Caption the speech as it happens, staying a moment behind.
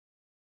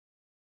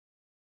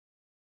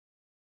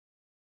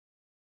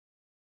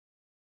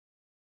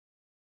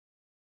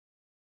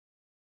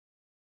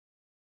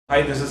Hi,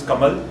 this is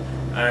Kamal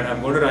and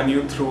I'm going to run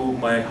you through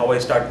how I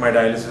start my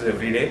dialysis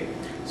every day.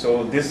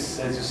 So this,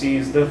 as you see,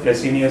 is the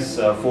Fresenius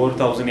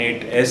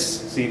 4008S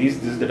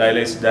series. This is the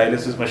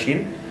dialysis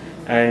machine,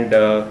 and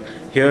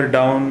here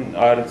down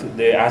are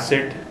the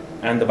acid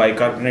and the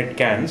bicarbonate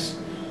cans,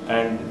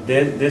 and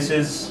this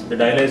is the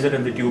dialyzer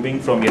and the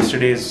tubing from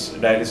yesterday's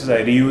dialysis.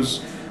 I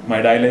reuse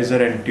my dialyzer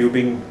and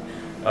tubing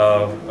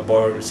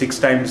about 6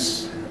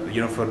 times,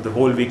 for the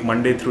whole week,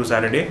 Monday through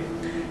Saturday.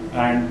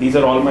 And these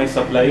are all my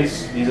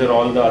supplies. These are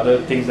all the other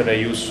things that I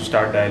use to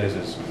start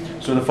dialysis.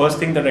 So the first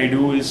thing that I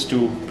do is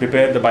to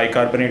prepare the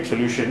bicarbonate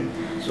solution.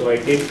 So I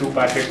take 2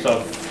 packets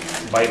of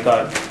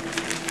bicarb.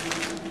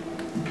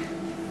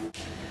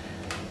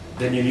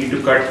 Then you need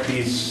to cut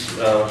these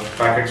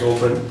packets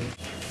open.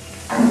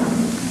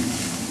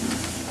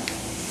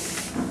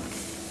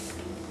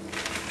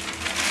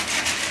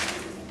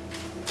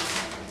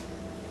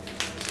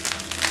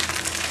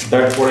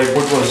 That what I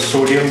put was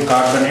sodium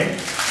carbonate.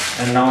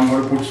 And now I'm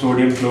going to put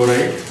sodium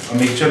chloride. A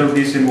mixture of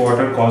these in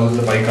water causes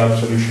the bicarb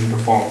solution to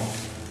form.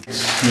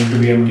 It's need to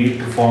be emptied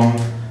to form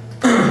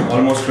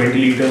almost 20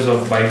 liters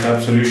of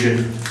bicarb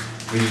solution,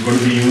 which is going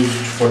to be used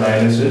for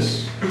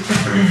dialysis.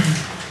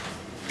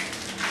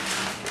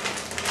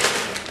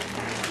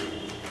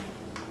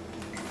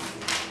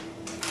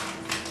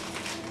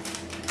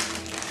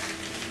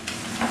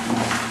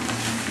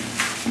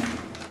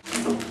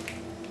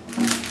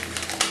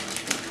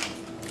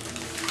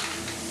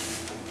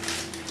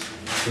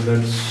 So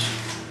that's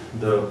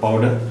the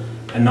powder,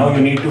 and now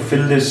you need to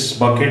fill this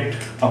bucket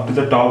up to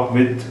the top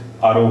with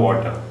RO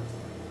water.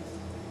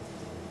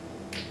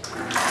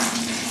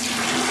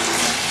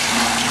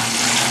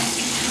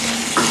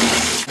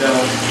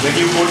 When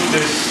you put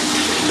this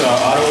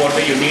RO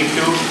water, you need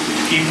to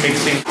keep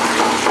mixing.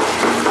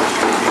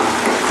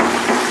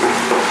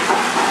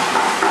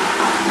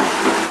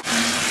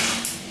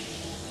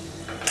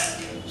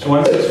 So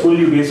once it's full,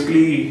 you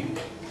basically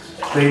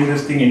strain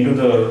this thing into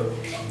the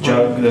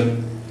jug, the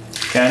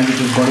can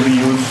which is going to be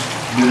used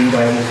during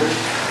dialysis,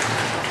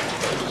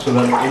 so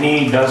that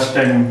any dust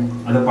and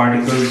other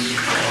particles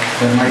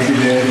that might be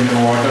there in the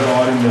water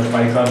or in the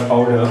bicarb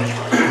powder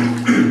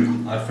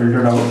are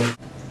filtered out.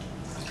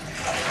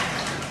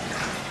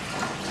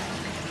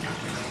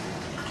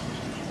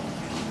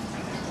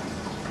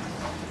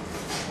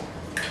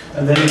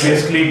 And then you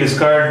basically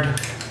discard,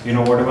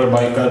 whatever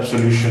bicarb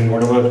solution,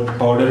 whatever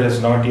powder has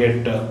not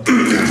yet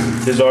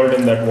dissolved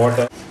in that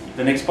water.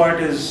 The next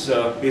part is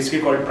basically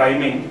called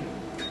priming.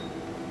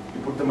 You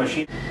put the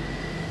machine.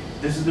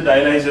 This is the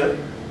dialyzer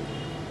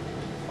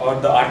or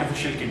the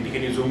artificial kidney.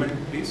 Can you zoom in,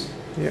 please?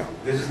 Yeah.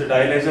 This is the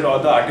dialyzer or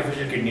the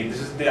artificial kidney.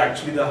 This is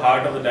actually the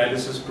heart of the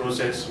dialysis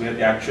process, where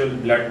the actual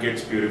blood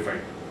gets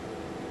purified.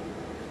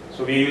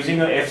 So we are using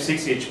a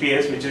F6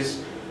 HPS, which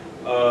is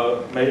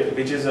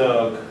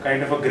a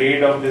kind of a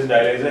grade of this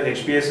dialyzer.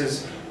 HPS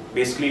is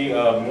basically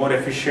a more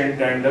efficient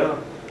and a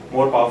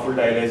more powerful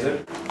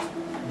dialyzer.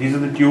 These are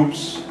the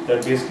tubes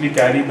that basically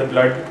carry the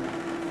blood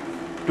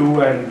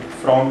to and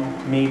from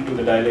me to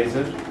the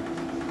dialyzer.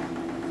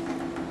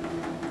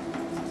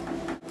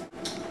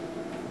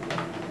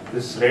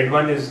 This red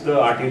one is the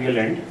arterial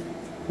end,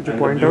 and the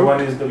blue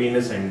one is the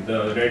venous end.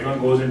 The red one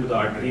goes into the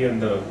artery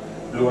and the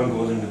blue one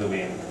goes into the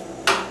vein.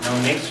 Now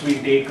next we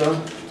take a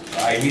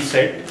IV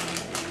set,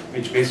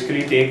 which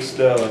basically takes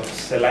the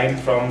saline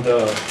from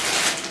the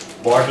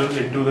bottles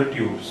into the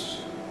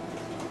tubes.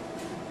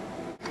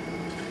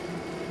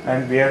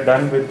 And we are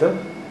done with the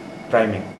priming.